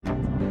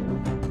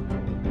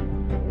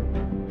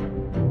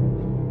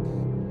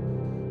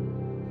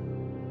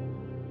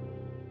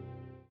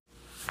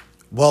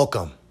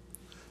Welcome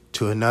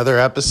to another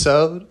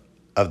episode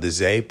of the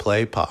Zay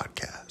Play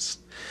Podcast.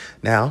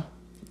 Now,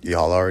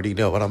 y'all already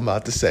know what I'm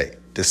about to say.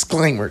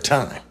 Disclaimer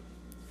time.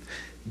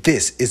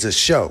 This is a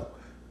show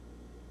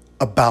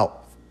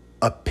about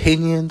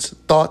opinions,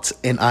 thoughts,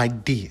 and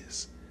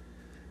ideas.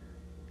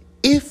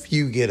 If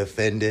you get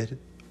offended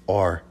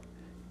or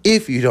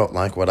if you don't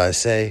like what I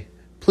say,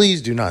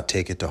 please do not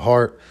take it to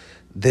heart.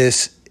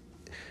 This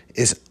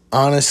is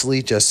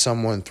honestly just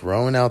someone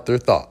throwing out their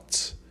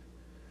thoughts.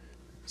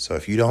 So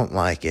if you don't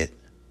like it,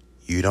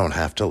 you don't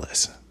have to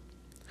listen.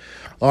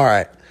 All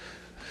right.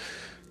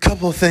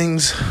 Couple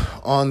things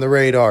on the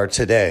radar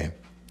today.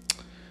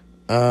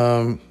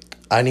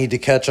 I need to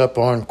catch up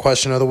on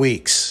question of the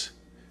weeks.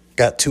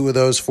 Got 2 of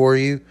those for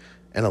you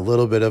and a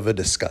little bit of a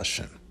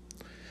discussion.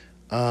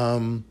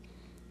 Gonna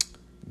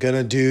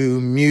do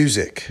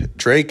music.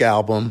 Drake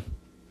album.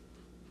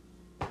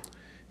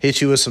 Hit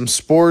you with some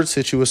sports,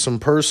 hit you with some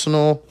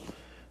personal,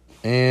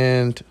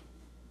 and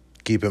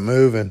keep it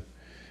moving.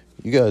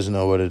 You guys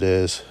know what it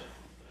is.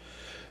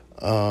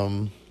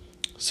 But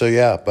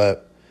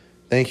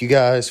thank you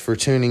guys for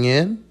tuning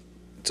in.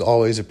 It's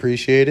always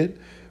appreciated.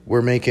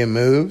 We're making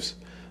moves.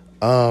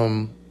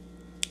 I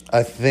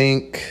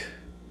think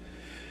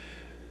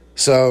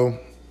so.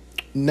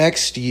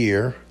 Next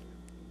year,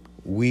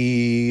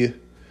 we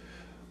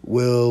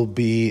will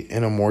be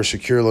in a more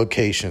secure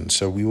location.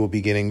 So we will be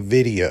getting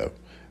video.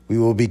 We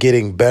will be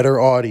getting better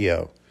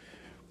audio.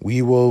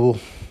 We will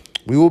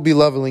be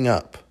leveling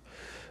up.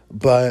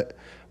 But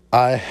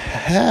I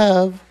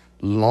have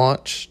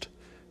launched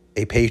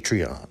a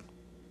Patreon.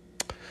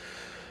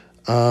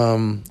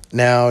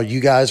 Now you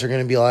guys are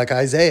going to be like,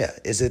 Isaiah,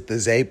 is it the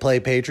Zay Play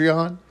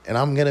Patreon? And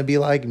I'm going to be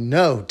like,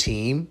 no,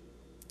 team.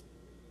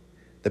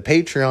 The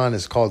Patreon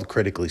is called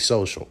Critically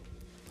Social.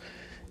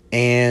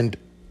 And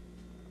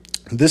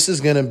this is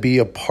going to be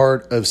a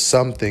part of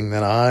something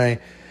that I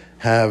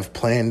have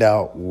planned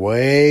out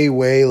way,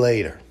 way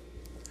later.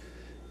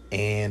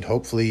 And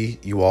hopefully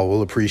you all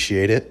will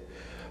appreciate it.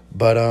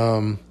 But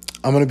I'm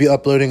going to be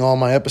uploading all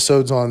my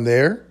episodes on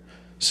there.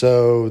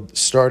 So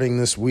starting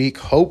this week,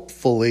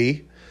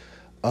 hopefully,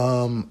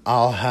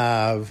 I'll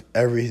have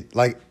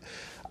I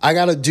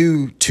got to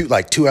do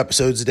 2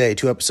 episodes a day,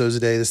 2 episodes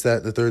a day, this,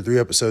 that, the third, 3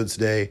 episodes a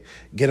day,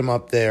 get them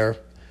up there.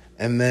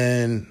 And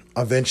then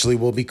eventually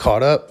we'll be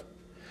caught up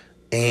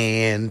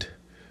and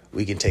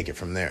we can take it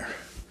from there.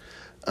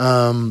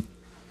 I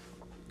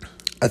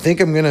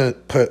think I'm going to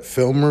put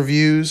film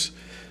reviews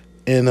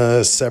in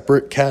a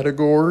separate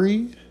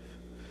category.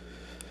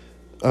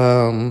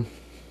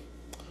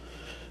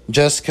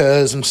 Just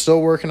because I'm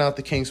still working out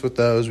the kinks with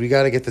those. We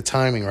got to get the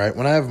timing right.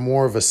 When I have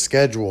more of a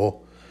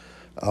schedule,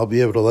 I'll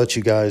be able to let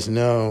you guys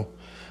know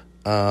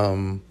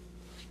and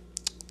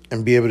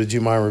be able to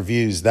do my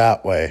reviews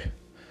that way.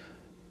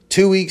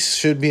 2 weeks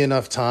should be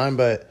enough time,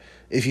 but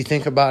if you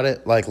think about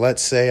it,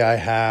 let's say I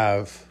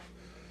have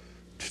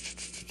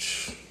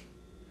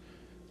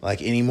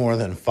any more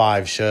than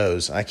 5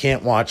 shows. I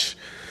can't watch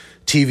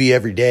TV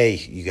every day,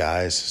 you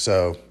guys,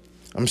 so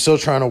I'm still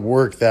trying to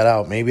work that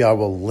out. Maybe I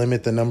will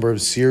limit the number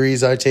of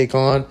series I take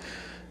on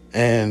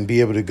and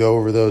be able to go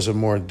over those in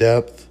more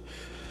depth.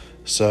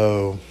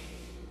 So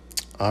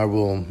I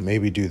will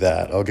maybe do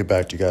that. I'll get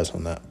back to you guys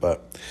on that.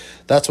 But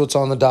that's what's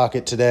on the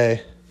docket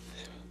today.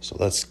 So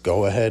let's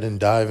go ahead and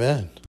dive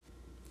in.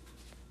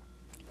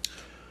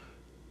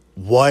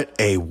 What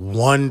a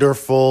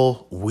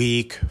wonderful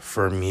week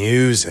for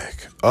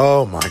music.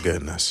 Oh my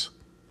goodness.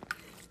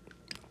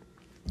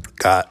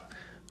 Got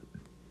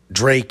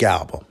Drake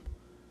album.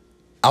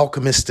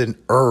 Alchemist and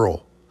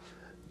Earl,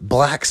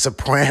 Black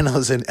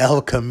Sopranos and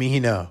El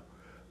Camino,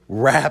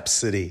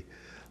 Rhapsody,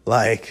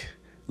 La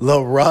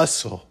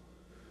Russell,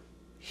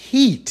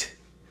 heat,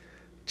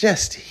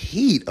 just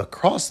heat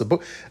across the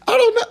board. I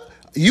don't know.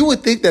 You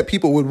would think that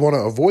people would want to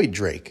avoid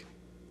Drake,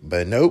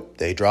 but nope,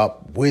 they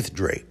drop with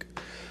Drake.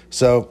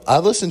 So I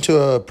listened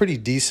to a pretty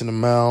decent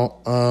amount.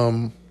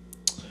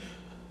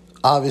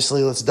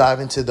 Obviously, let's dive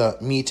into the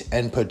meat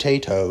and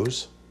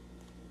potatoes.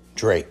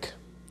 Drake.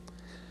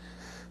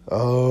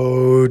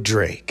 Oh,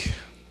 Drake.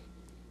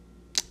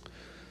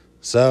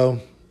 So,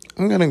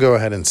 I'm going to go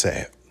ahead and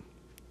say it.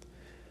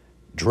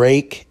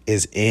 Drake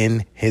is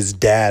in his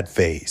dad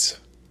phase.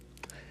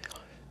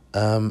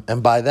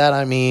 And by that,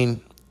 I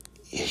mean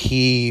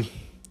he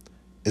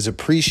is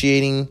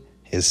appreciating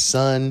his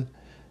son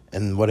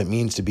and what it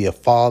means to be a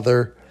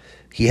father.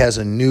 He has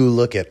a new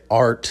look at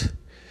art.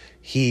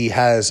 He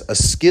has a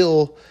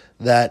skill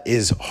that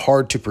is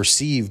hard to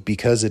perceive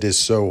because it is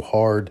so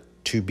hard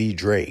to be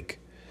Drake.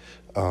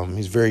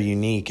 He's very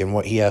unique, and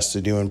what he has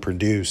to do and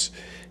produce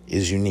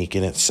is unique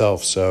in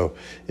itself. So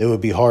it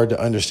would be hard to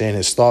understand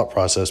his thought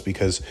process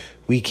because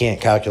we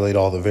can't calculate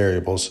all the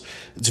variables.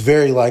 It's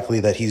very likely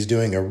that he's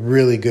doing a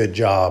really good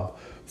job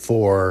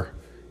for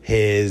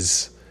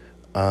his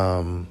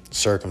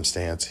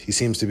circumstance. He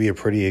seems to be a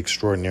pretty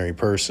extraordinary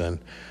person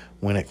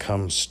when it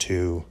comes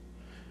to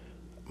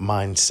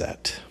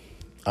mindset.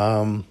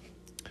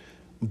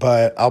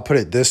 But I'll put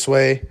it this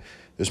way.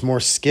 There's more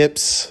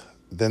skips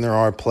than there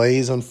are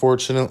plays,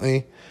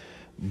 unfortunately.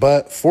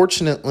 But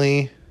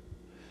fortunately,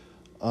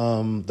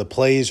 the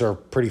plays are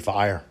pretty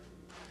fire.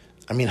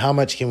 I mean, how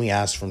much can we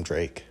ask from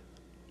Drake?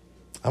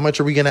 How much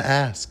are we going to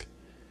ask?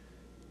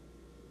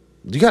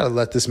 You got to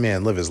let this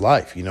man live his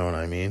life. You know what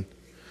I mean?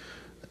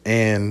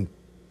 And,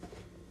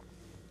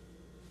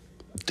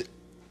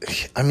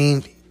 I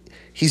mean,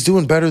 he's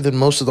doing better than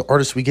most of the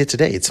artists we get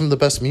today. It's some of the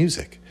best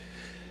music.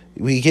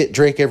 We get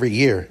Drake every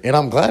year, and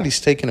I'm glad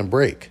he's taking a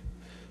break.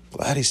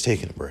 You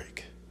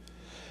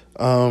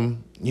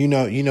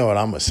know what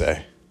I'm going to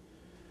say.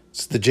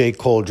 It's the J.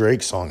 Cole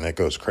Drake song that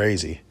goes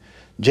crazy.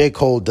 J.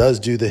 Cole does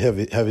do the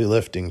heavy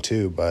lifting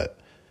too, but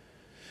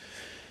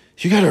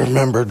you got to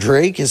remember,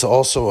 Drake is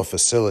also a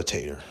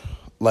facilitator.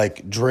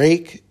 Like,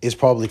 Drake is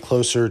probably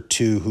closer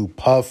to who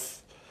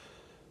Puff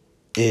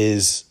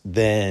is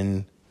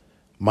than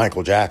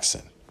Michael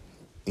Jackson.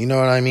 You know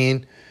what I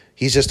mean?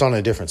 He's just on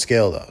a different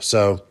scale, though.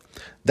 So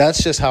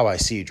that's just how I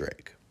see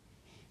Drake.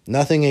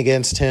 Nothing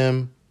against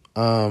him.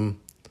 But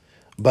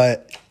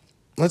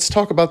let's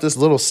talk about this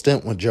little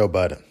stint with Joe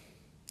Budden.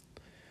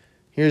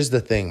 Here's the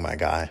thing, my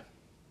guy.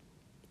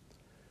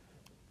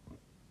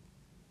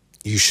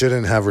 You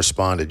shouldn't have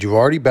responded. You've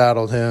already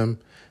battled him,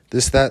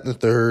 this, that, and the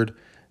third.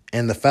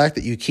 And the fact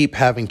that you keep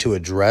having to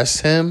address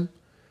him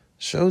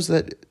shows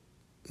that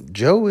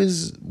Joe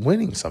is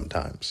winning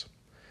sometimes.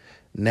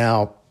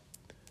 Now,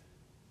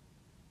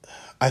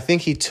 I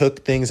think he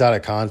took things out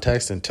of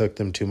context and took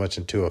them too much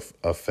into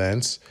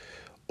offense.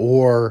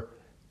 Or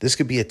this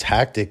could be a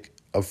tactic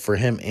for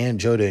him and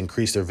Joe to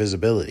increase their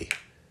visibility.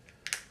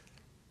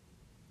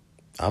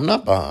 I'm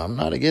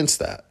not against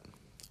that.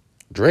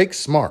 Drake's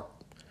smart.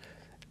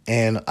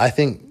 And I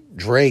think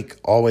Drake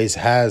always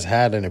has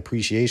had an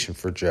appreciation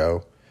for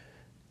Joe.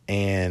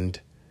 And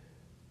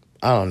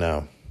I don't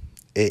know.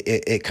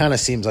 It kind of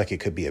seems like it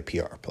could be a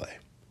PR play.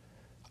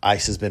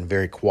 Ice has been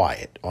very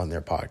quiet on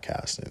their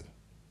podcast, and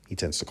he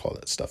tends to call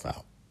that stuff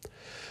out.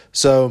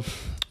 So,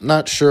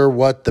 not sure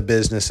what the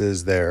business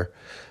is there.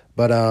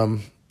 But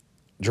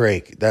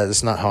Drake, that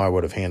is not how I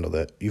would have handled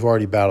it. You've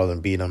already battled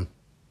and beat him.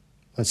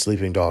 Let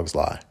sleeping dogs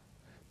lie.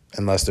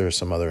 Unless there's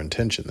some other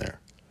intention there.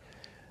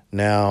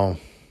 Now,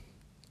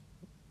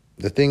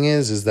 the thing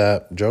is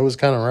that Joe was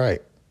kind of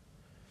right.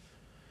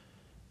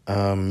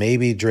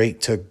 Maybe Drake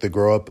took the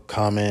grow up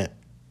comment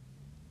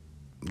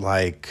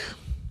like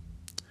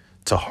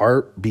to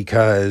heart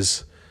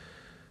because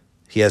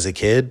he has a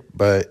kid,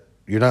 but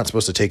you're not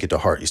supposed to take it to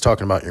heart. He's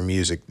talking about your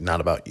music,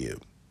 not about you.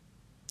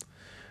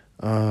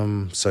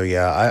 So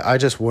yeah, I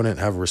just wouldn't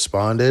have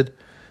responded.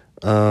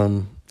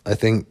 I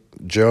think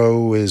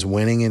Joe is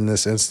winning in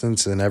this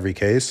instance in every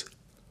case.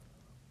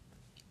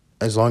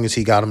 As long as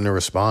he got him to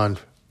respond,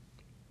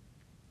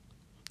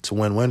 it's a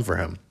win-win for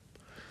him.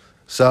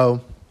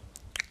 So,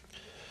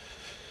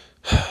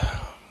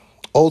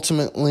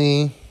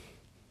 ultimately,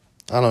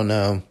 I don't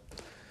know.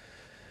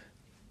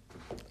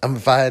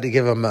 If I had to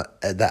give him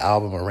the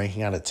album a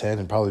ranking out of 10,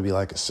 it'd probably be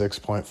like a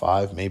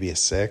 6.5, maybe a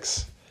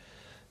 6.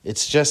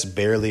 It's just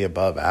barely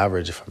above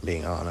average, if I'm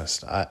being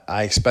honest.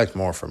 I expect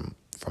more from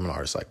an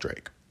artist like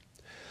Drake.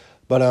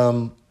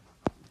 But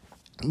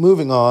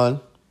moving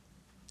on,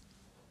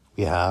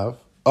 we have...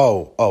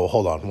 Oh,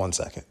 hold on 1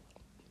 second.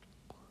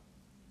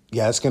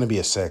 Yeah, it's going to be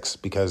a 6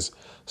 because,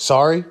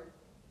 sorry,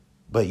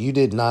 but you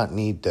did not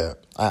need to...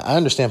 I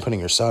understand putting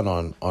your son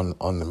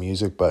on the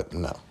music, but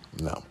no.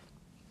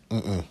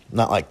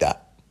 Not like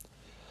that.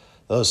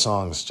 Those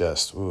songs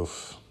just,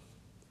 oof.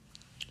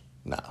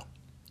 No.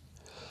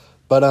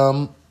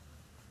 But,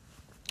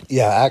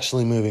 yeah,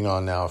 actually moving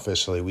on now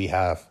officially, we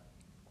have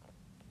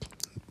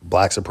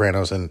Black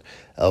Sopranos and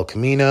El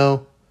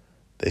Camino.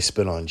 They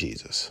spit on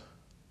Jesus.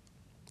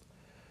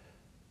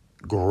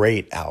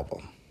 Great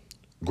album.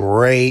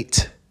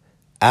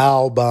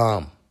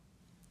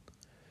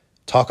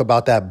 Talk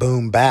about that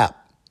boom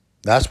bap.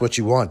 That's what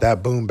you want,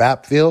 that boom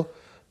bap feel.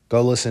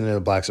 Go listen to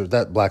Black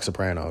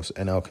Sopranos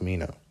and El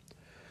Camino.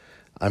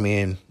 I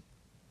mean,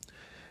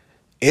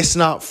 it's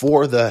not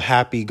for the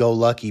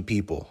happy-go-lucky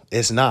people.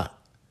 It's not.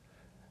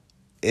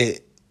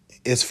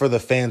 It's for the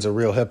fans of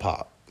real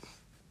hip-hop.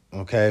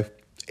 Okay?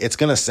 It's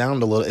going to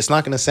sound it's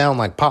not going to sound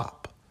like pop.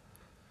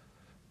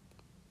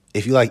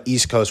 If you like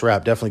East Coast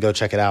rap, definitely go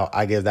check it out.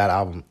 I give that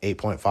album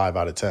 8.5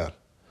 out of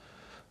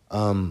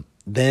 10.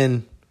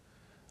 Then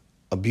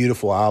a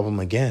beautiful album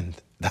again,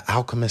 The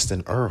Alchemist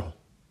and Earl.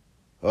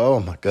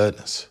 Oh my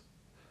goodness.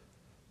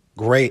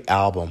 Great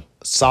album.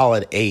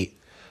 Solid 8.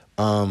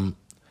 And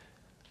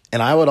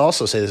I would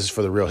also say this is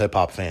for the real hip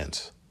hop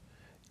fans.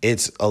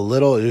 It's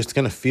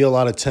going to feel a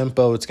lot of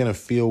tempo. It's going to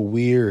feel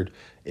weird.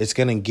 It's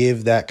going to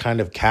give that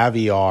kind of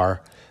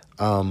caviar,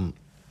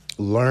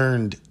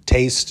 learned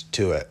taste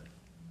to it.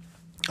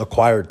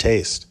 Acquired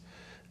taste.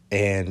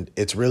 And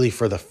it's really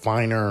for the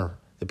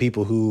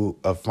people who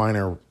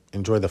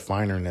enjoy the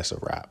finerness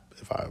of rap,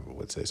 if I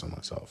would say so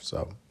myself.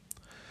 So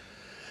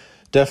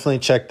definitely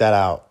check that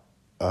out.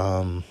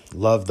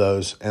 Love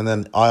those. And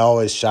then I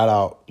always shout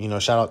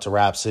out to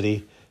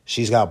Rhapsody.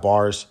 She's got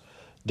bars.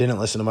 Didn't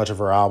listen to much of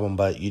her album,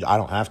 but I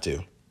don't have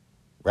to.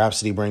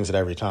 Rhapsody brings it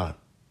every time.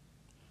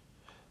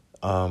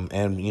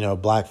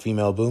 And, black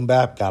female boom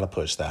bap, got to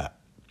push that.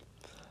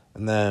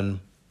 And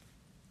then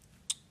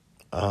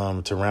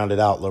to round it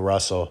out, La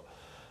Russell,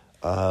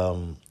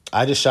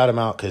 I just shout him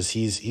out because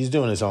he's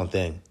doing his own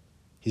thing.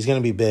 He's going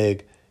to be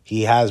big.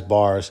 He has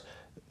bars.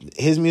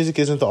 His music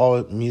isn't the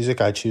all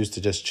music I choose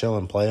to just chill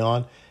and play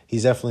on.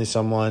 He's definitely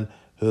someone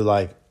who,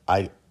 like,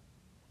 I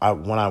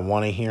when I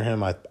want to hear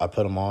him, I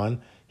put him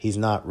on. He's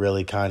not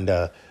really kind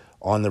of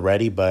on the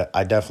ready, but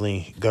I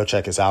definitely go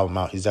check his album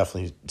out. He's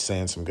definitely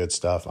saying some good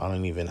stuff. I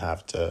don't even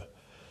have to,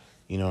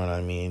 you know what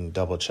I mean,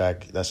 double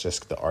check. That's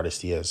just the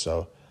artist he is.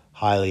 So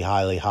highly,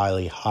 highly,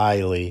 highly,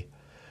 highly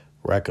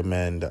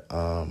recommend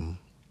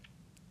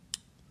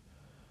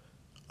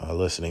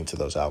listening to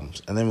those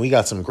albums. And then we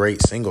got some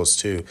great singles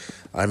too.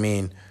 I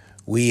mean,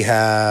 we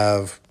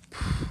have,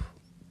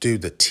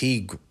 dude, the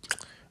T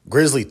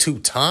Grizzly 2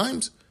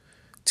 Times.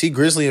 T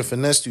Grizzly and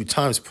Finesse 2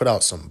 Times put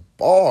out some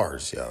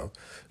bars, yo.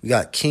 We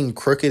got King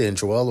Crooked and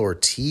Joel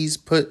Ortiz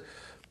put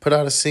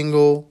out a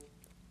single.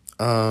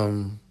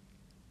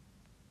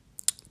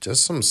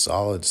 Just some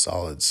solid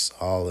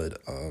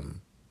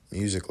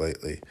music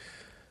lately.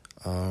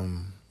 I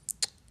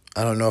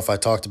don't know if I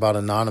talked about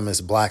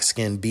Anonymous, Black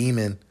Skin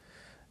Beamin',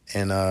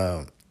 and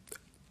the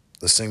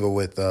single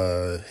with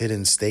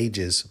Hidden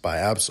Stages by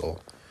Absol,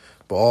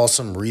 but all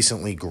some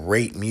recently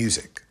great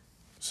music.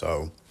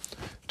 So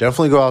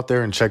definitely go out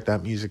there and check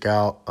that music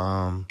out.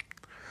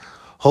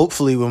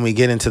 Hopefully when we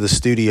get into the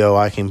studio,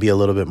 I can be a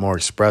little bit more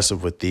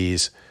expressive with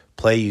these,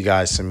 play you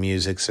guys some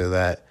music so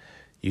that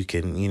you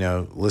can,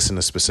 listen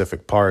to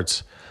specific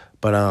parts.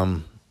 But,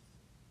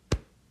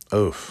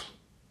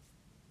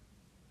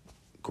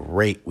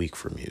 great week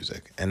for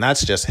music. And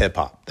that's just hip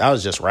hop. That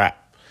was just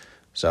rap.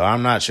 So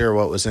I'm not sure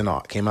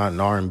what came out in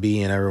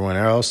R&B and everyone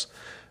else,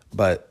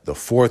 but the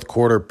fourth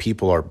quarter,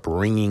 people are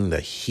bringing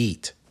the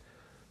heat.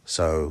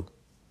 So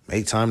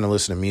make time to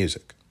listen to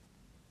music.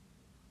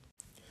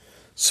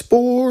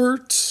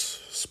 Sports.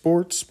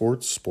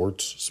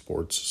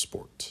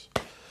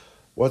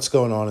 What's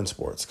going on in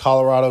sports?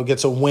 Colorado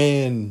gets a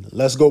win.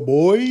 Let's go,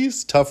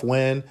 boys. Tough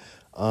win.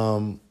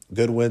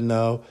 Good win,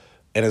 though.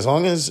 And as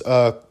long as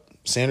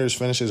Sanders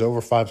finishes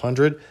over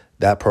 500,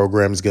 that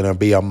program's going to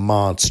be a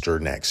monster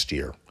next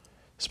year.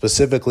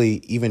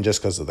 Specifically, even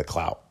just because of the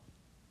clout.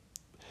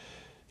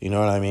 You know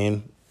what I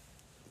mean?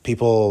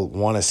 People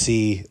want to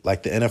see,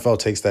 like the NFL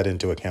takes that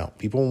into account.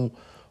 People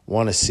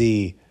want to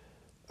see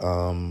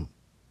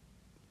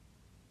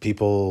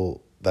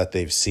people that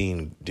they've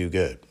seen do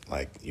good.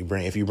 Like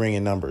if you bring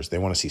in numbers, they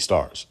want to see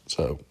stars.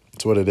 So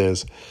that's what it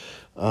is.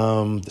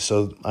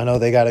 So I know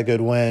they got a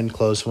good win,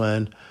 close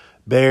win.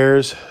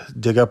 Bears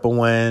dig up a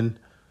win.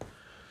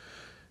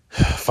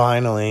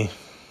 Finally.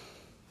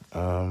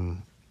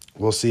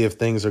 We'll see if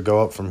things will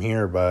go up from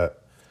here,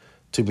 but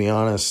to be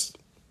honest,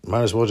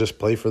 might as well just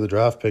play for the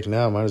draft pick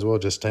now. Might as well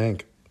just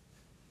tank.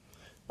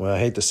 Well, I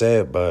hate to say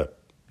it, but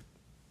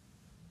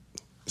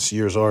this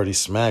year's already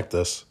smacked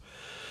us.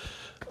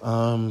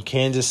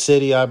 Kansas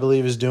City, I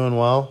believe, is doing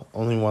well.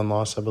 Only one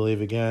loss, I believe,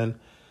 again.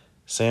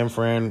 San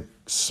Fran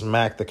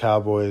smacked the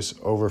Cowboys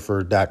over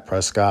for Dak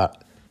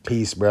Prescott.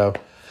 Peace, bro.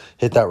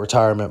 Hit that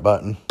retirement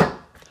button.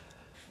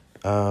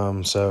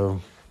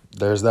 So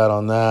there's that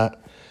on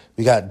that.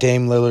 We got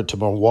Dame Lillard to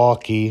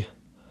Milwaukee.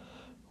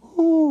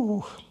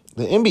 Ooh.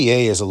 The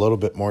NBA is a little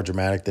bit more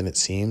dramatic than it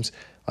seems.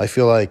 I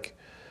feel like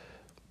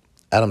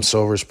Adam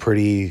Silver's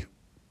pretty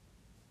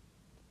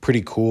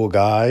cool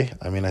guy.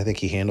 I mean, I think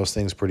he handles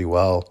things pretty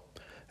well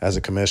as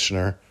a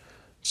commissioner.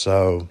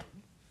 So,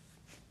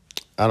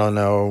 I don't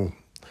know.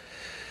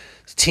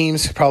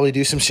 Teams probably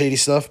do some shady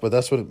stuff, but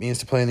that's what it means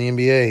to play in the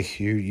NBA.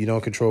 You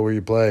don't control where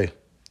you play.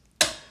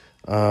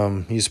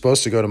 He's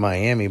supposed to go to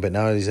Miami, but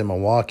now he's in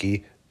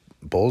Milwaukee.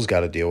 Bulls got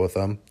to deal with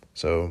him.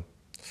 So,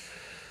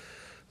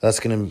 that's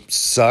going to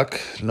suck.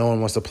 No one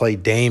wants to play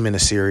Dame in a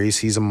series.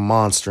 He's a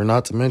monster.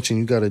 Not to mention,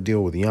 you got to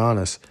deal with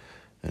Giannis,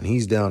 and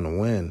he's down to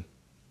win.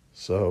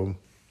 So,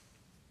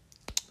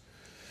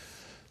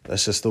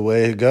 that's just the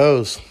way it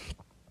goes.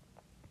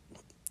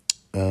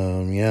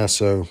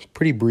 So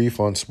pretty brief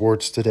on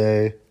sports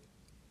today.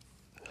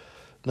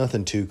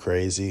 Nothing too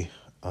crazy.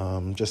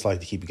 Just like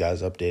to keep you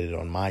guys updated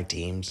on my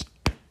teams.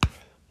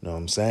 Know what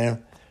I'm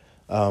saying?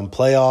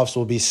 Playoffs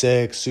will be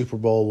sick. Super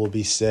Bowl will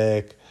be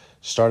sick.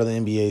 Start of the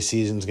NBA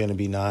season is going to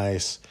be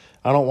nice.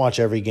 I don't watch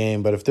every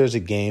game, but if there's a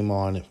game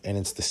on and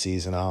it's the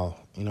season, I'll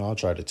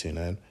try to tune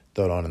in,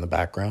 throw it on in the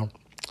background.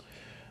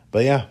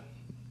 But yeah,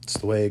 it's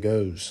the way it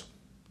goes.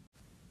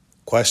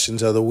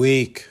 Questions of the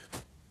week.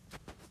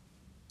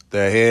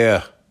 They're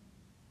here.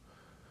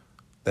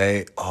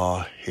 They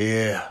are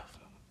here.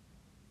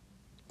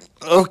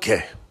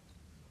 Okay.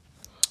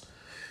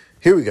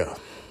 Here we go.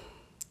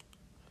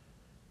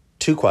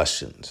 2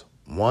 questions.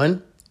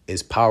 1,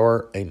 is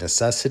power a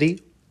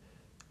necessity?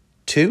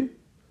 2,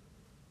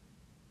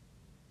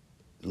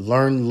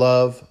 learn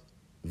love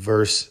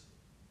versus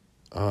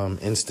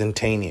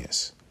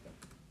instantaneous.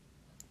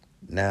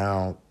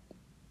 Now,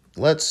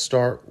 let's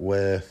start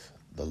with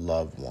the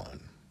love one.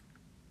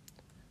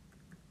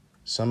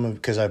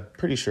 Because I'm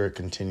pretty sure it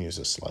continues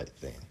a slight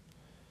thing.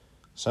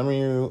 Some of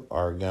you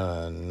are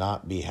going to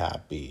not be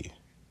happy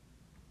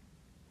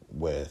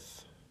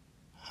with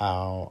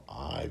how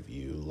I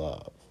view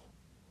love.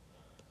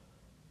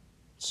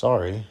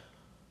 Sorry,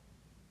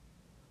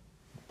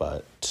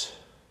 but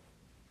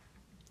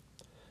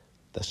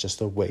that's just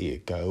the way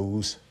it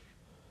goes.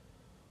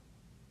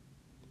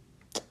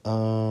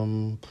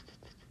 My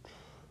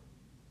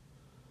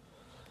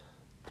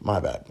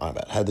bad.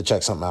 Had to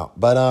check something out.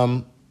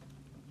 But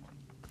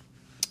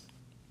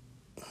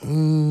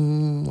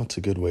what's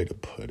a good way to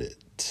put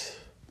it?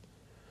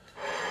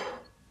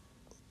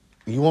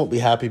 You won't be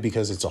happy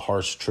because it's a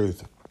harsh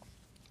truth.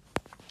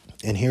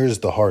 And here's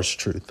the harsh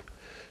truth.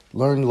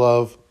 Learned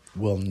love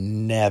will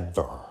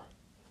never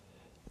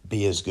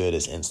be as good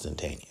as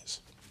instantaneous.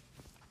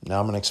 Now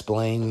I'm going to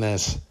explain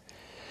this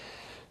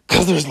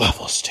because there's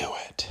levels to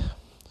it.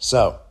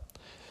 So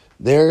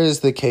there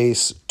is the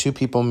case, two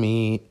people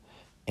meet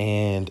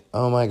and,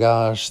 oh my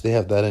gosh, they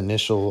have that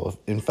initial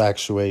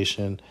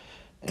infatuation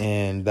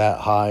and that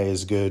high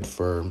is good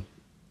for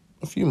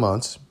a few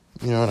months.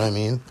 You know what I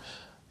mean?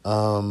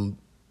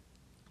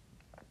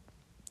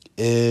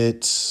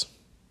 It's,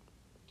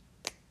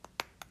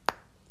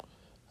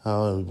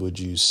 how would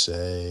you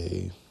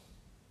say?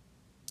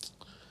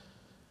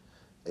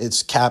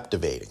 It's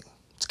captivating.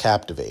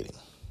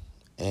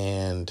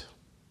 And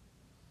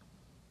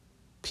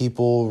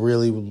people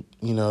really,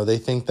 they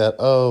think that,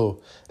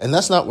 and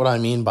that's not what I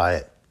mean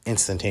by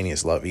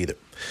instantaneous love either.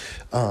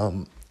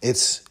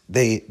 It's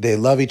they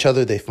love each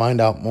other. They find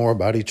out more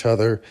about each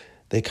other.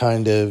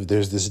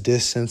 There's this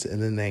distance,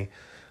 and then they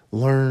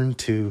learn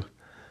to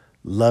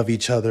love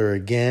each other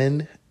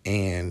again,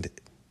 and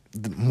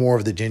more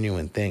of the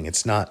genuine thing.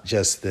 It's not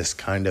just this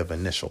kind of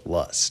initial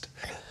lust.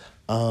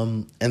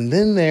 And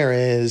then there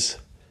is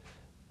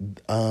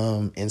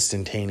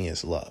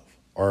instantaneous love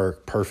or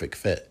perfect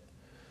fit.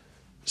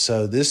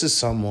 So this is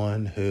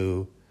someone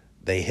who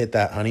they hit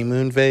that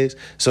honeymoon phase.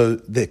 So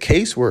the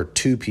case where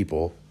two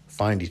people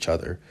find each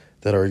other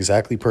that are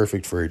exactly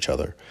perfect for each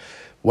other,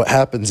 what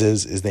happens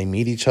is they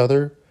meet each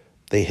other,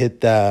 they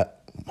hit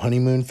that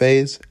honeymoon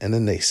phase, and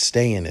then they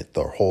stay in it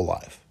their whole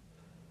life.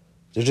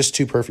 They're just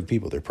two perfect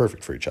people. They're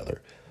perfect for each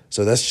other.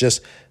 So that's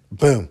just,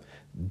 boom.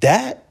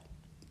 That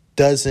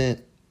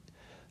doesn't,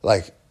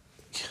 it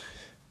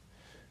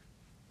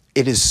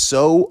is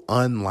so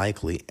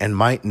unlikely and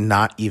might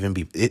not even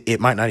be, it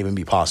might not even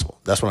be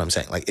possible. That's what I'm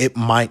saying. It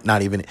might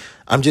not even,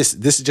 this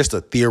is just a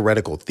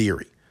theoretical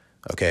theory.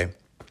 Okay.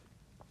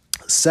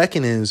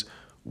 Second is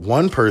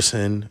one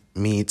person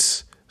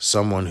meets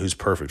someone who's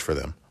perfect for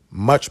them.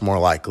 Much more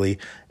likely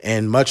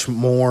and much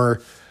more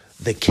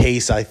the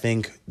case, I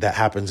think, that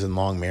happens in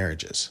long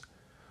marriages.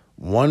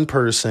 One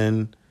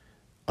person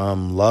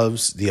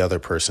loves the other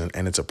person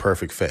and it's a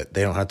perfect fit.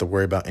 They don't have to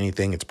worry about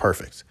anything. It's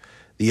perfect.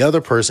 The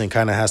other person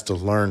kind of has to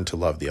learn to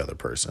love the other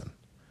person.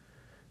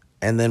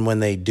 And then when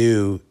they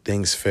do,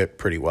 things fit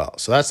pretty well.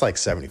 So that's like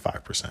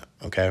 75%,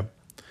 okay?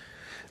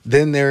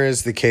 Then there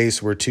is the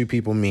case where two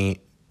people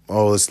meet.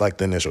 Oh, it's like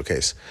the initial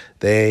case.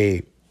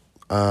 They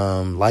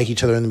like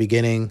each other in the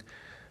beginning,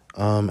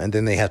 and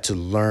then they have to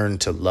learn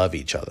to love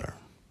each other.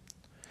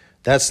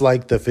 That's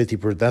like the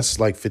 50%, that's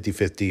like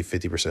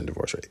 50%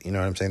 divorce rate. You know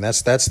what I'm saying?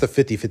 That's the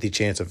 50-50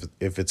 chance of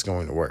if it's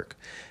going to work.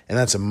 And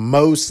that's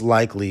most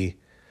likely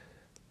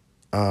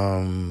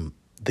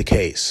the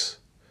case.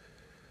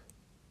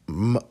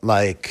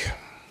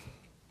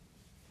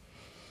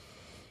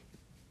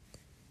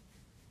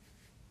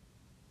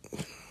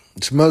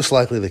 It's most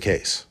likely the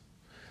case.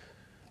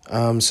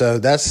 So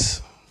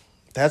that's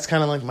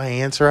kind of like my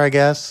answer, I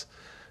guess,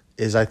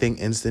 is I think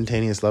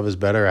instantaneous love is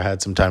better. I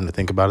had some time to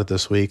think about it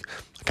this week.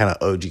 I kind of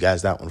owed you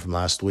guys that one from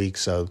last week.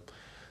 So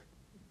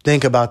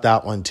think about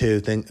that one too.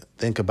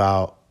 Think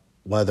about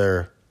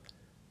whether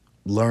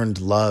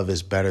learned love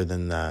is better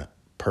than that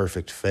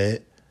perfect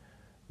fit.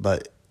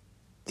 But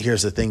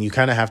here's the thing. You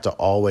kind of have to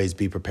always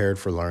be prepared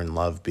for learned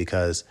love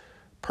because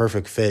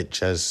perfect fit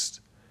just,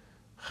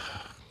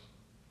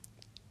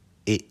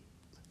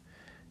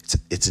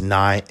 it's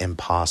nigh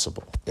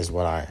impossible is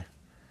what I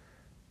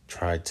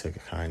tried to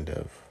kind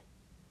of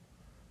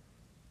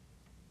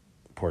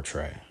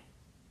portray.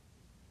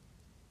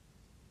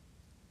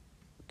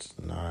 It's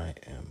nigh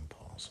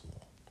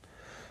impossible.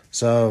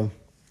 So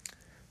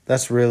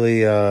that's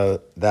really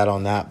that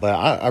on that. But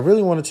I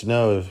really wanted to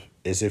know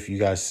if you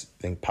guys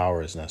think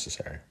power is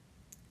necessary.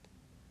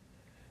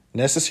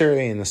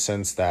 Necessary in the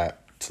sense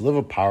that to live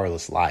a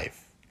powerless life,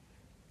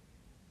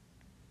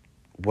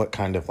 what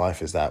kind of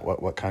life is that?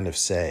 What kind of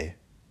say?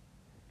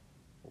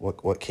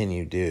 What can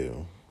you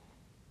do?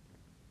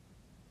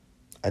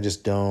 I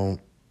just don't,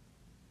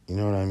 you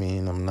know what I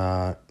mean?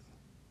 I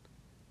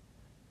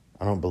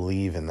don't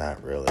believe in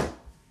that really.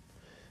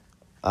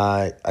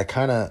 I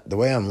kind of, the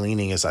way I'm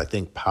leaning is I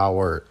think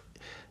power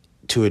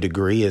to a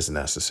degree is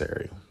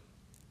necessary.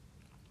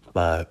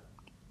 But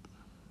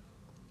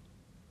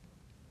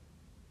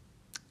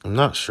I'm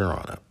not sure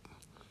on it.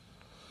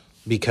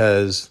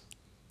 Because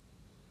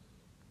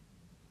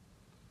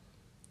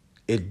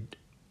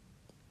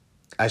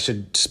I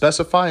should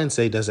specify and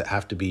say, does it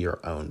have to be your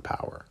own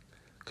power?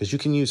 because you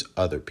can use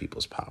other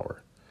people's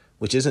power,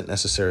 which isn't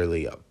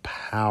necessarily a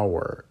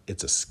power,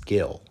 it's a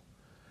skill.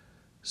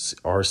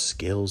 Are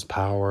skills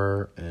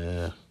power?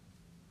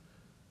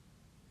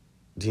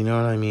 Do you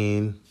know what I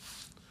mean?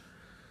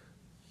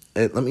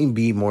 Let me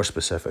be more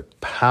specific.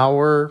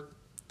 Power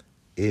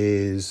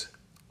is,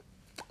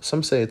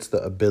 some say it's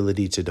the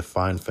ability to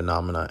define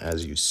phenomena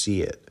as you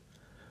see it.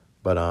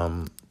 But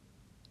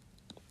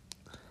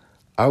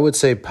I would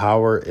say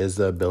power is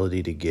the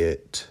ability to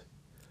get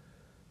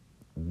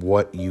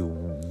what you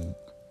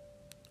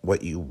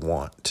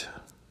want,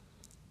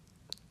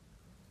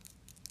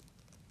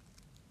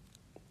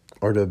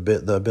 or the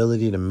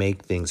ability to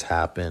make things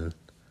happen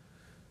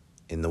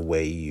in the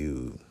way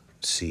you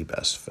see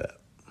best fit.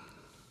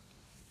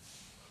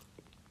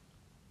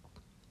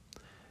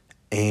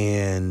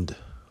 And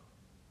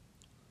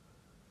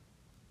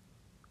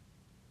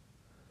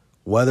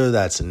whether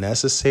that's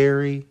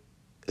necessary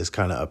is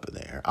kind of up in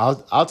the air.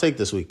 I'll take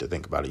this week to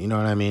think about it. You know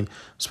what I mean?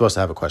 I'm supposed to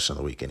have a question of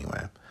the week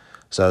anyway.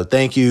 So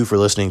thank you for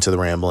listening to the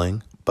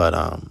rambling. But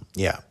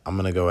yeah, I'm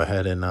going to go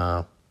ahead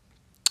and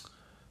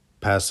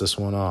pass this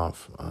one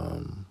off.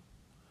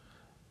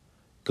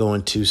 Go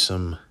into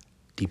some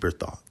deeper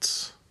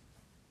thoughts.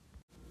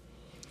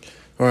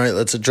 All right,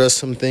 let's address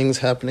some things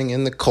happening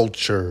in the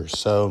culture.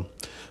 So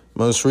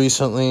most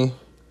recently,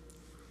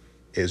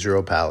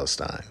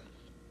 Israel-Palestine.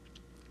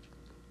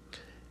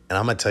 And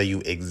I'm going to tell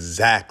you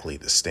exactly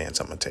the stance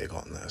I'm going to take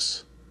on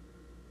this.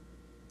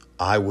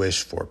 I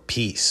wish for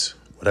peace,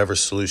 whatever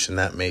solution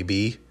that may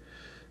be,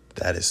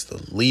 that is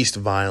the least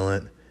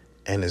violent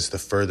and is the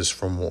furthest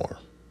from war.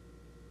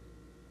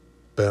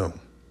 Boom.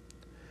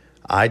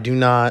 I do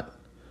not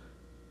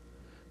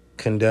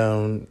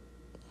condone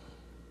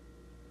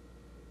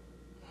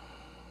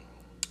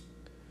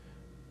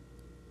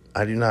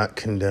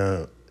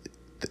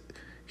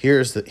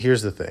here's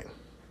the thing.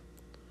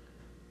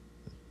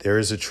 There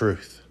is a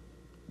truth.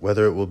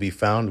 Whether it will be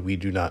found, we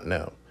do not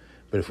know.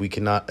 But if we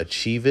cannot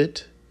achieve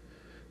it,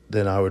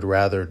 then I would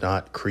rather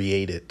not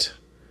create it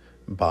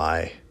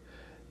by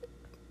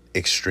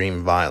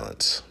extreme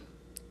violence.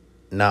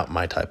 Not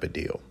my type of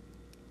deal.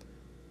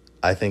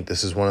 I think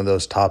this is one of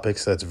those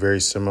topics that's very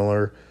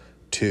similar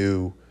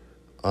to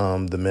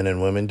the men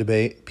and women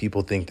debate.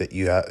 People think that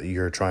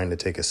you're trying to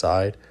take a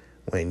side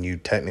when you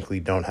technically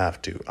don't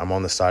have to. I'm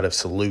on the side of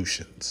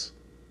solutions.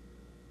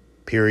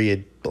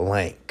 Period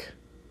blank.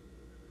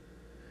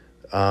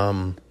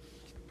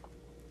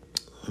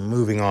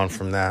 Moving on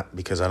from that,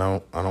 because I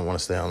don't want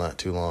to stay on that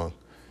too long.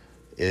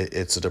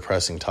 It's a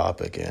depressing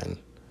topic, and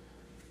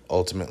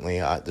ultimately,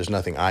 there's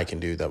nothing I can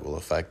do that will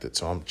affect it.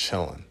 So I'm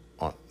chilling.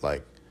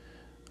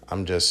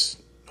 I'm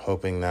just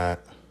hoping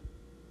that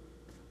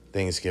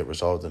things get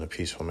resolved in a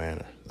peaceful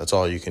manner. That's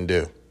all you can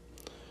do,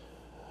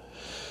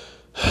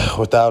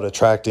 without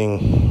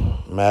attracting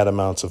mad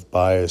amounts of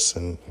bias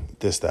and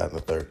this, that, and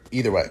the third.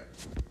 Either way.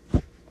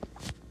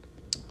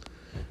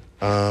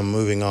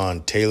 Moving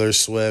on, Taylor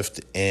Swift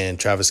and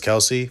Travis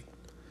Kelce.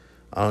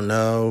 I don't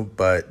know,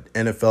 but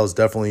NFL is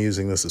definitely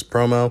using this as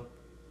promo.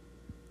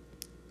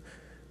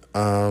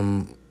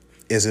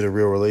 Is it a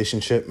real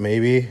relationship?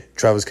 Maybe.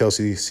 Travis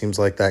Kelce seems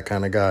like that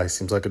kind of guy.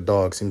 Seems like a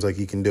dog. Seems like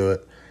he can do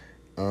it.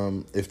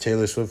 If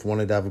Taylor Swift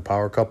wanted to have a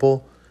power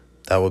couple,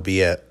 that would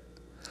be it.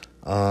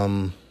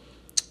 Beyonce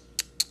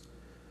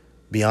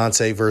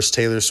versus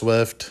Taylor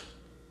Swift.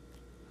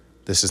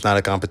 This is not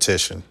a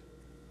competition.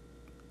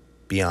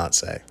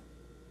 Beyonce.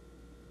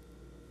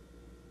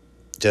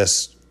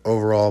 Just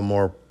overall,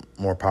 more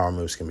power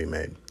moves can be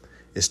made.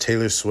 Is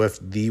Taylor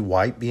Swift the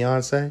white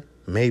Beyonce?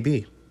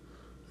 Maybe.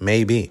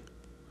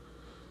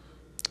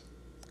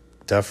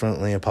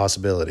 Definitely a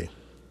possibility.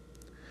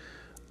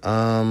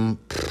 Kanye's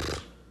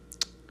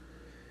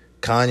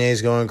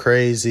going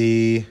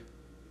crazy.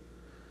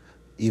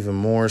 Even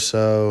more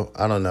so.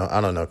 I don't know.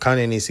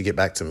 Kanye needs to get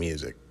back to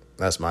music.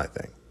 That's my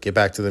thing. Get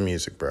back to the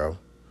music, bro.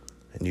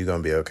 And you're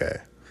going to be okay.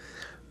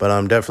 But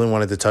definitely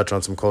wanted to touch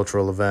on some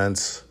cultural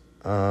events.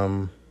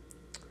 No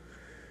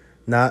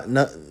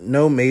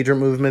major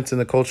movements in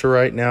the culture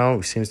right now.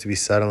 It seems to be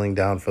settling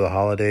down for the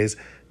holidays.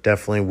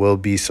 Definitely will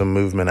be some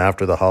movement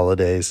after the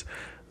holidays.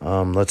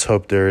 Let's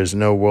hope there is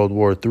no World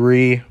War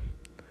III.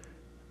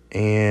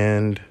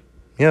 And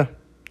yeah,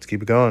 let's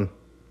keep it going.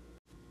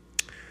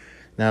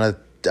 Now to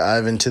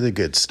dive into the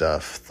good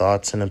stuff.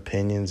 Thoughts and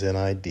opinions and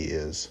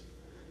ideas.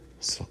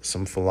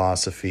 Some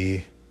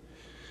philosophy.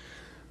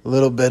 A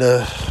little bit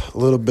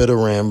of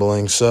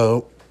rambling.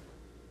 So,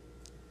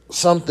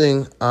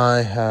 something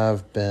I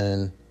have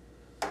been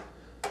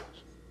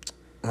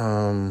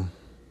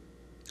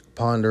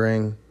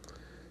pondering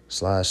 /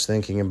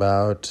 thinking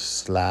about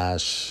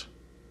 /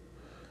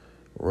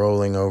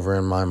 rolling over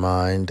in my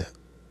mind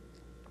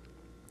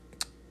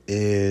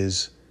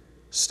is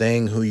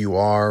staying who you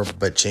are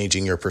but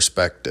changing your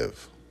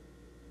perspective.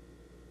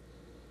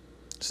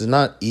 This is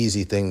not an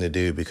easy thing to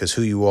do because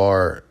who you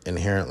are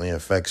inherently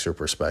affects your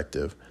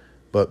perspective.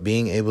 But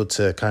being able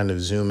to kind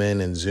of zoom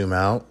in and zoom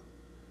out,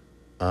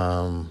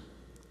 I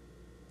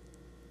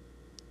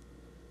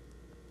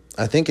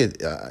think you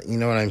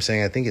know what I'm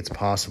saying? I think it's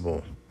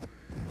possible.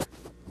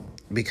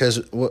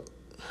 Because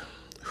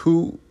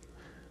who,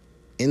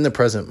 in the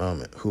present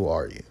moment, who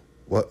are you?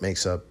 What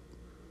makes up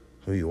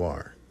who you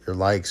are? Your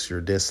likes,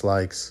 your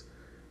dislikes,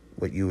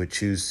 what you would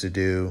choose to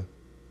do.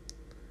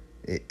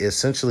 It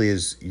essentially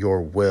is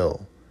your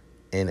will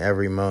in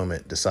every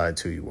moment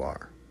decides who you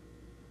are.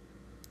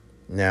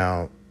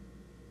 Now,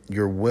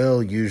 your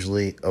will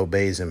usually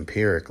obeys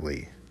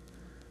empirically,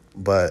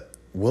 but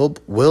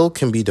will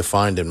can be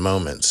defined in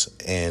moments,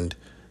 and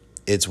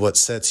it's what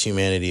sets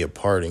humanity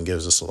apart and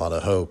gives us a lot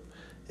of hope,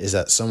 is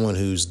that someone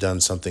who's done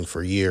something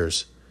for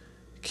years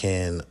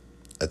can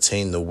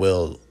attain the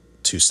will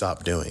to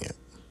stop doing it.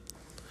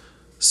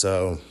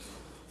 So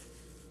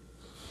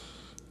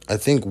I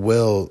think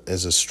will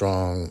is a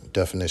strong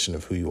definition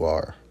of who you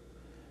are,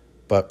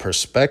 but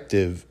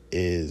perspective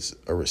is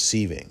a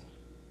receiving.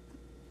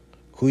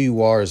 Who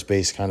you are is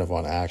based kind of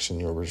on action.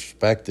 Your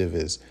perspective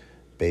is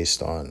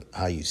based on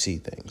how you see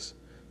things.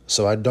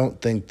 So I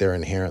don't think they're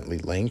inherently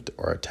linked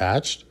or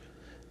attached.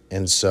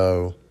 And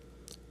so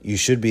you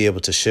should be able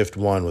to shift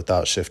one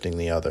without shifting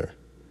the other.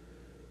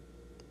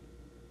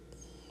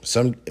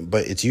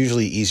 But it's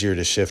usually easier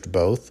to shift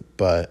both.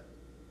 But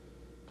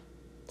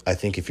I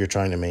think if you're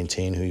trying to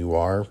maintain who you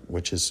are,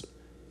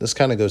 this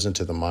kind of goes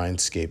into the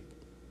mindscape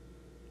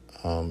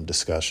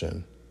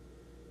discussion.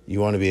 You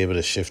want to be able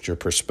to shift your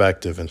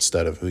perspective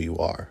instead of who you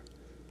are.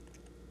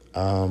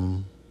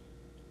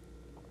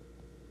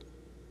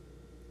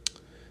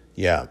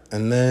 Yeah,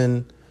 and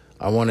then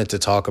I wanted to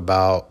talk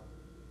about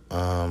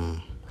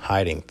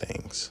hiding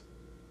things.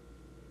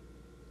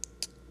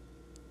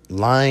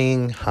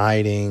 Lying,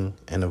 hiding,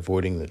 and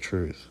avoiding the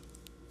truth.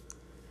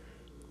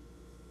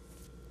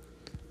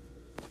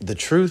 The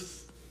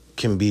truth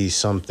can be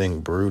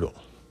something brutal,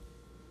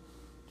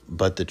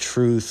 but the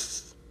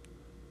truth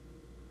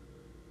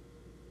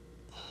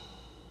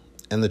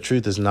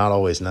is not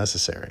always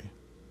necessary.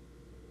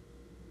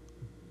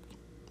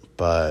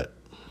 But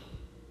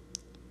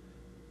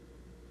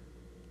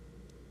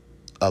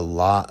a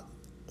lot,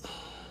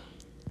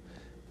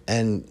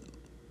 and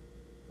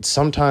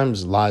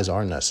sometimes lies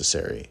are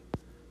necessary,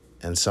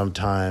 and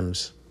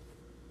sometimes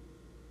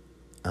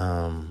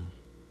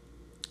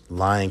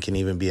lying can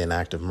even be an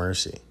act of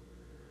mercy.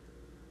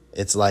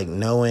 It's like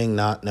knowing,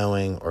 not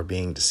knowing, or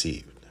being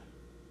deceived.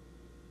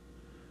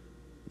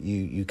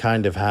 You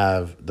kind of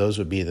have, those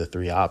would be the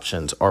three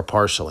options, or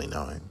partially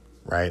knowing,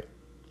 right?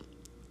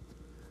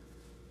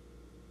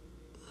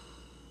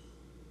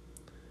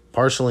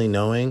 Partially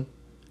knowing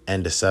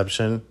and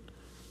deception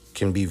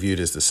can be viewed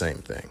as the same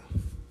thing.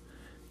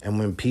 And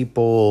when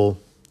people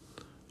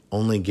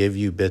only give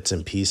you bits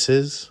and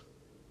pieces,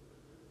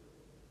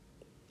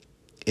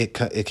 it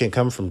can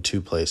come from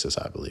two places,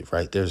 I believe,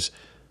 right? There's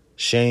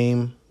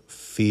shame,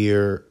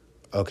 fear.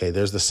 Okay,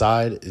 there's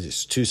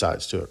two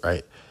sides to it,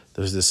 right?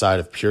 There's the side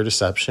of pure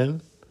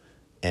deception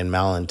and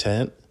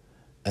malintent.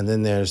 And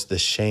then there's the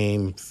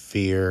shame,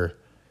 fear,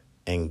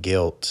 and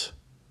guilt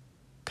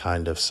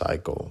kind of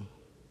cycle.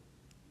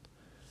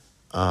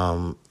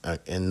 And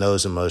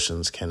those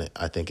emotions can,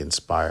 I think,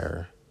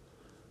 inspire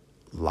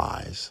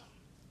lies.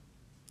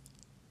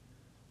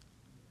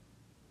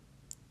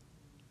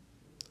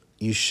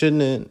 You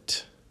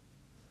shouldn't.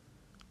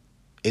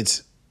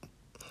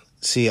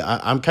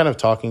 I'm kind of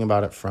talking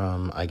about it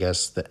from, I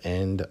guess, the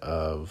end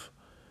of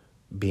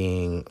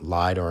being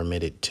lied or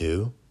omitted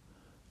to.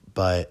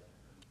 But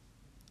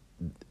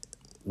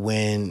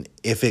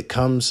if it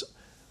comes,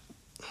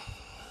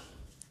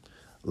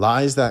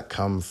 lies that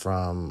come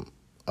from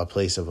a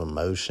place of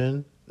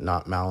emotion,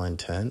 not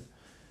malintent,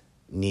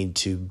 need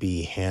to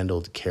be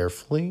handled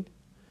carefully.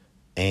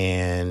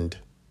 And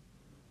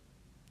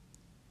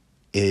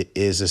it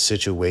is a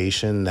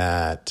situation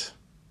that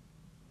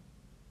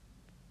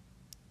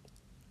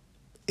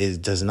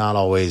it does not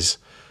always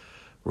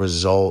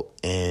result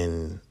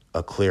in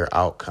a clear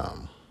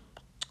outcome.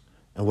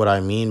 And what I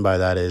mean by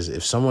that is,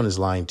 if someone is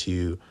lying to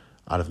you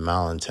out of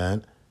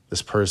malintent,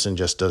 this person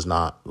just does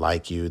not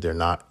like you. They're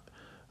not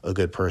a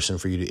good person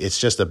for you. It's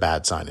just a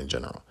bad sign in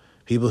general.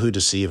 People who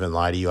deceive and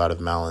lie to you out of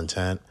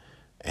malintent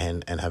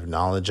and have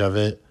knowledge of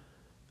it,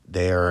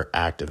 they are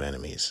active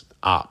enemies,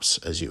 ops,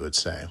 as you would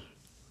say.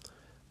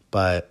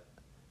 But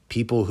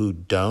people who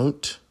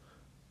don't,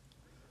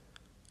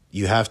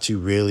 you have to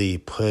really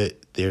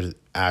put their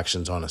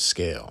actions on a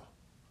scale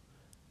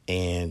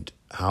and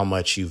how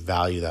much you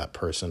value that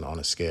person on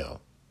a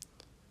scale.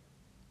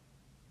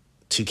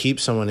 To keep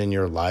someone in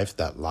your life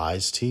that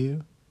lies to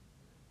you,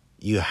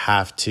 it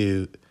has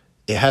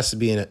to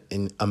be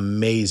an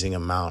amazing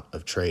amount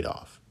of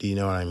trade-off. Do you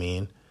know what I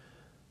mean?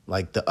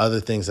 Like, the other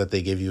things that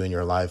they give you in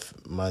your life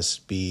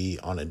must be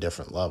on a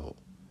different level.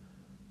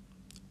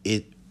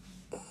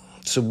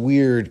 It's a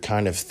weird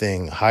kind of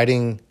thing.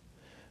 Hiding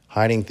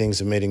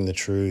things, omitting the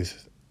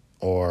truth,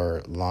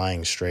 or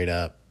lying straight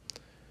up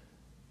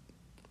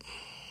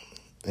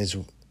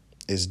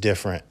is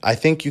different. I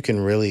think you can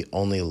really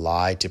only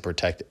lie to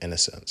protect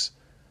innocence.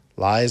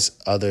 Lies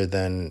other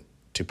than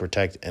to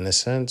protect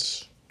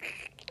innocence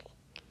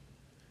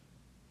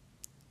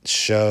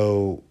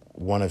show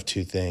one of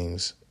two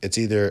things. It's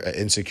either an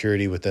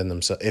insecurity within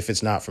themselves. If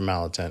it's not from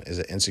malintent, is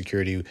it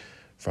insecurity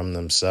from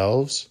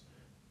themselves?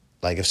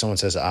 Like if someone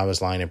says, I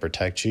was lying to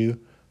protect you,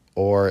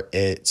 or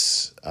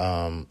it's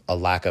a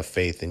lack of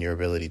faith in your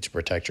ability to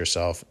protect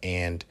yourself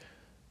and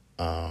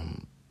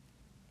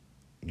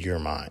your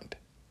mind.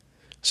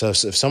 So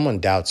if someone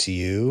doubts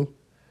you,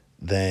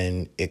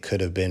 then it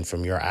could have been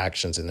from your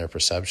actions and their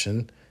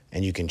perception,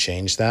 and you can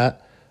change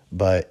that.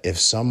 But if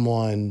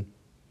someone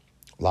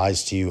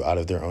lies to you out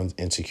of their own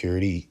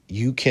insecurity,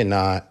 you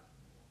cannot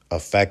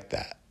affect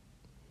that.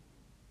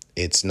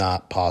 It's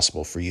not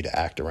possible for you to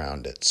act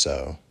around it.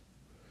 So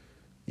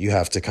you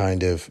have to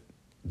kind of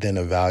then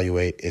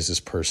evaluate, is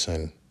this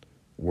person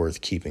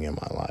worth keeping in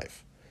my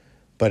life?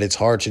 But it's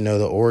hard to know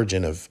the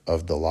origin of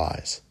the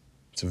lies.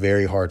 It's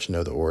very hard to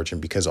know the origin,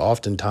 because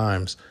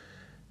oftentimes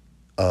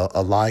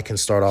a lie can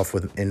start off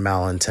in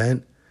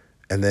malintent,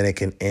 and then it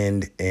can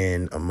end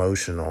in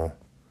emotional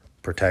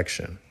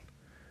protection.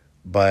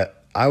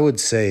 But I would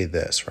say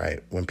this,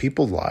 right? When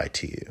people lie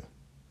to you,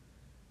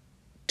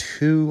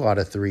 2 out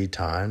of 3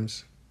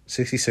 times,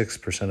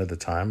 66% of the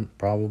time,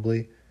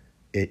 probably,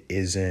 it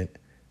isn't.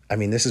 I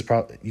mean, this is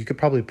probably, you could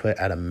probably put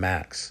at a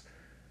max,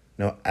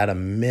 no, at a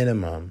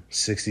minimum,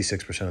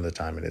 66% of the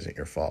time it isn't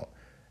your fault.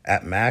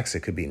 At max,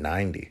 it could be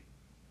 90.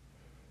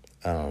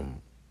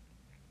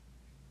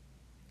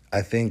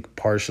 I think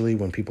partially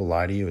when people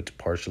lie to you, it's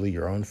partially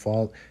your own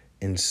fault.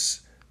 In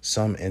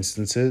some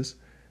instances,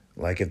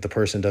 like if the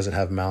person doesn't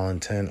have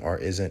malintent or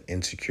isn't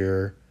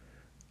insecure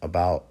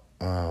about,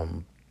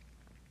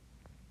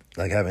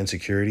 like have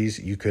insecurities,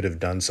 you could have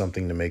done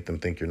something to make them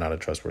think you're not a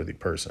trustworthy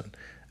person.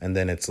 And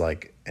then it's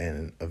like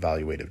an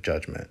evaluative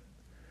judgment.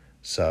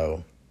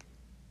 So,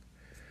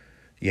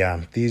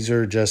 yeah, these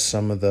are just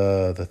some of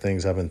the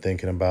things I've been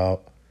thinking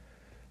about.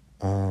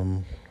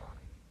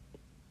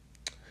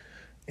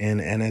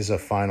 And as a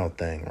final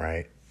thing,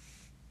 right?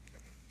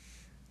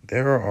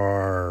 There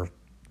are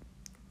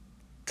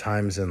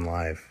times in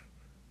life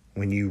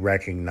when you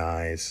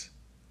recognize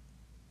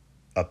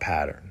a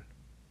pattern,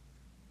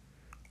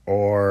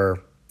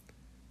 or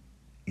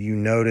you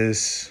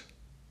notice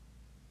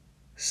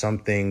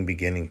something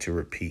beginning to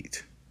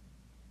repeat.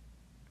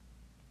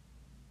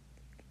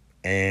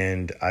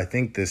 And I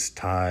think this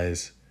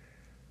ties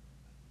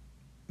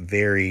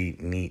very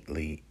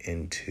neatly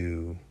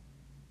into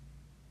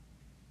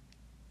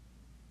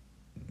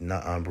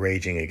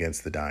raging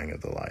against the dying of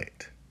the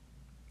light.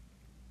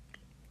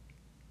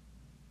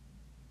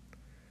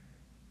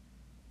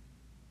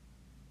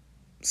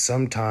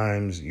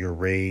 Sometimes your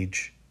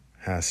rage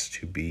has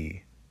to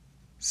be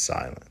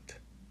silent.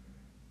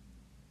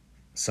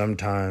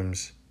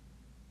 Sometimes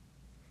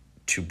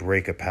to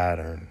break a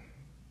pattern,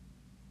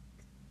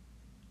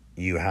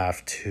 you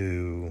have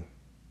to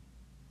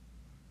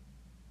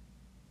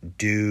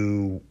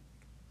do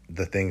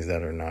the things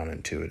that are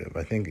non-intuitive.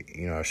 I think,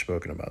 I've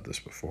spoken about this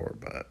before,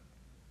 but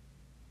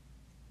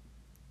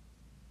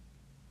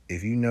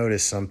if you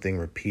notice something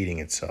repeating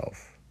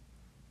itself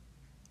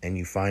and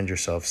you find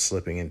yourself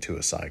slipping into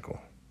a cycle,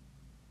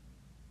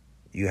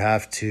 you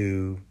have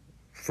to,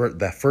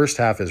 that first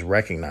half is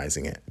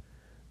recognizing it.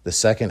 The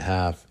second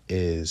half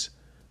is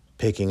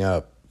picking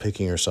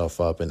yourself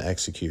up and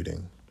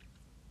executing.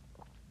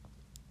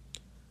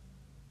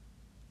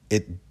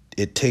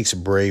 It takes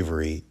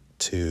bravery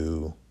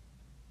to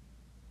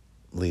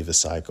leave a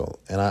cycle.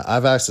 And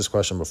I've asked this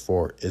question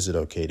before, is it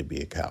okay to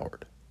be a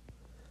coward?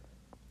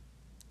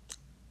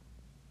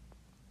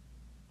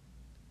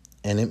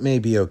 And it may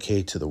be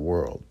okay to the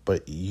world,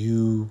 but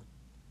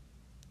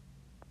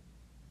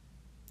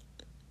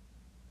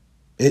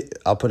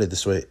I'll put it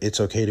this way, it's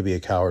okay to be a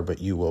coward, but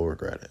you will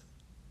regret it.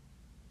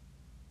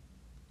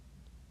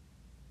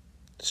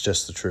 It's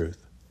just the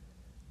truth.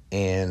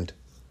 And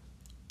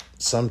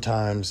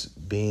sometimes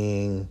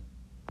being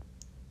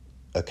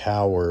a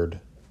coward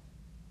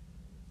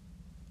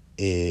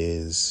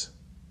is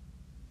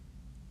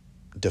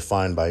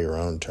defined by your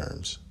own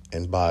terms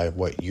and by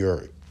what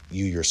you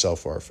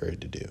yourself are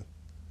afraid to do.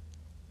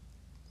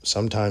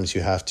 Sometimes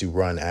you have to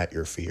run at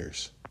your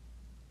fears.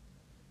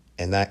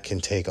 And that can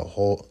take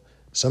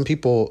some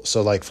people,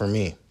 so like for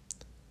me,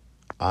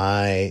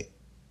 I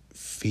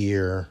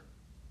fear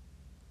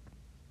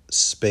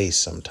space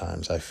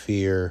sometimes. I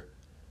fear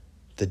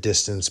the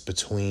distance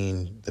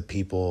between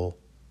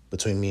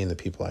me and the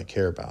people I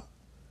care about.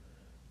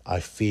 I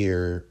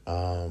fear,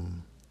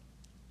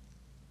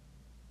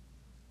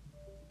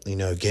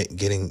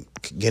 getting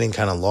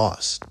kind of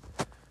lost.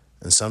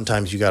 And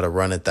sometimes you got to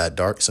run at that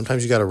dark.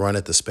 Sometimes you got to run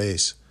at the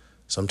space.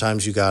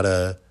 Sometimes you got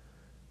to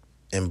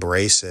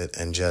embrace it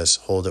and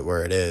just hold it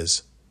where it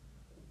is.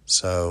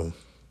 So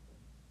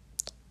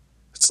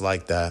it's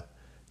like that.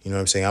 You know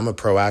what I'm saying? I'm a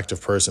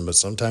proactive person, but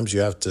sometimes you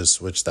have to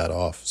switch that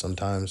off.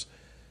 Sometimes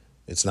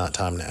it's not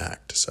time to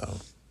act. So,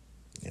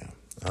 yeah.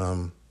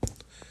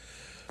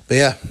 But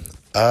yeah,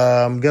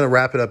 I'm going to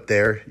wrap it up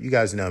there. You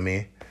guys know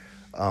me.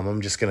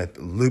 I'm just going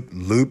to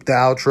loop the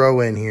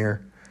outro in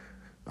here.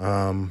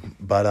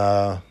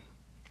 But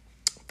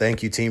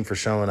thank you, team, for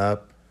showing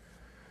up.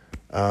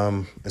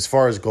 As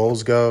far as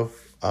goals go,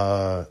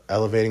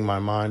 elevating my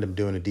mind, I'm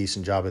doing a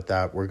decent job at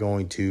that. We're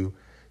going to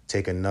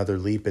take another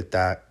leap at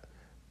that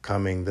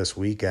coming this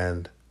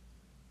weekend.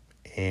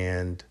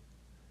 And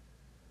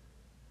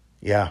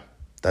yeah,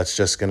 that's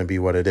just going to be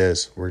what it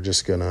is. We're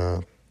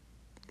going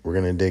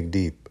to dig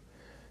deep.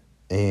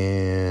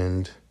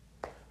 And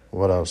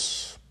what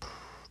else?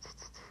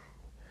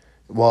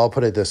 Well, I'll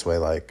put it this way,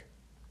 like,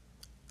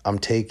 I'm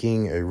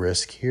taking a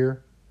risk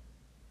here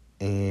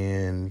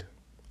and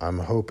I'm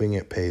hoping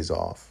it pays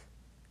off.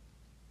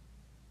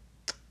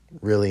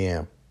 Really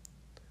am.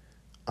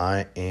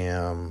 I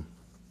don't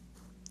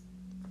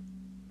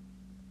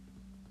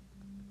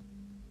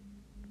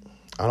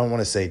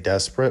want to say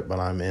desperate, but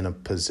I'm in a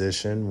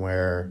position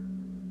where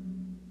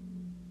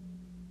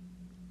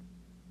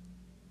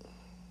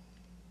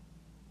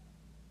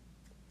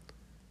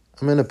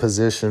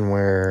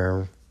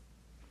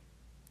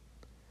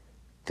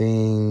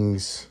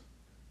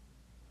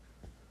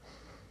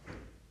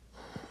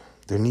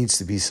there needs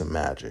to be some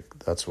magic.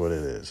 That's what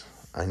it is.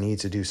 I need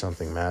to do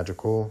something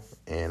magical,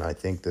 and I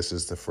think this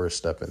is the first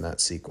step in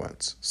that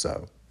sequence.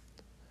 So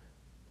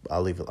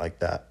I'll leave it like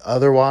that.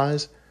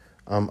 Otherwise,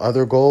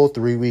 other goal,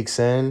 3 weeks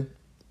in,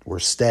 we're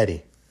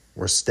steady.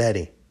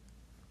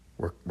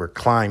 We're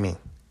climbing.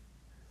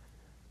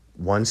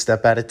 One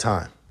step at a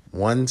time.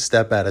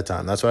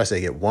 That's why I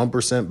say get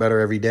 1% better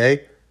every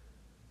day.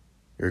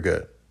 You're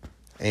good.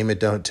 Aim it,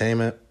 don't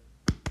tame it.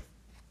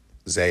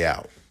 Zay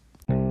out.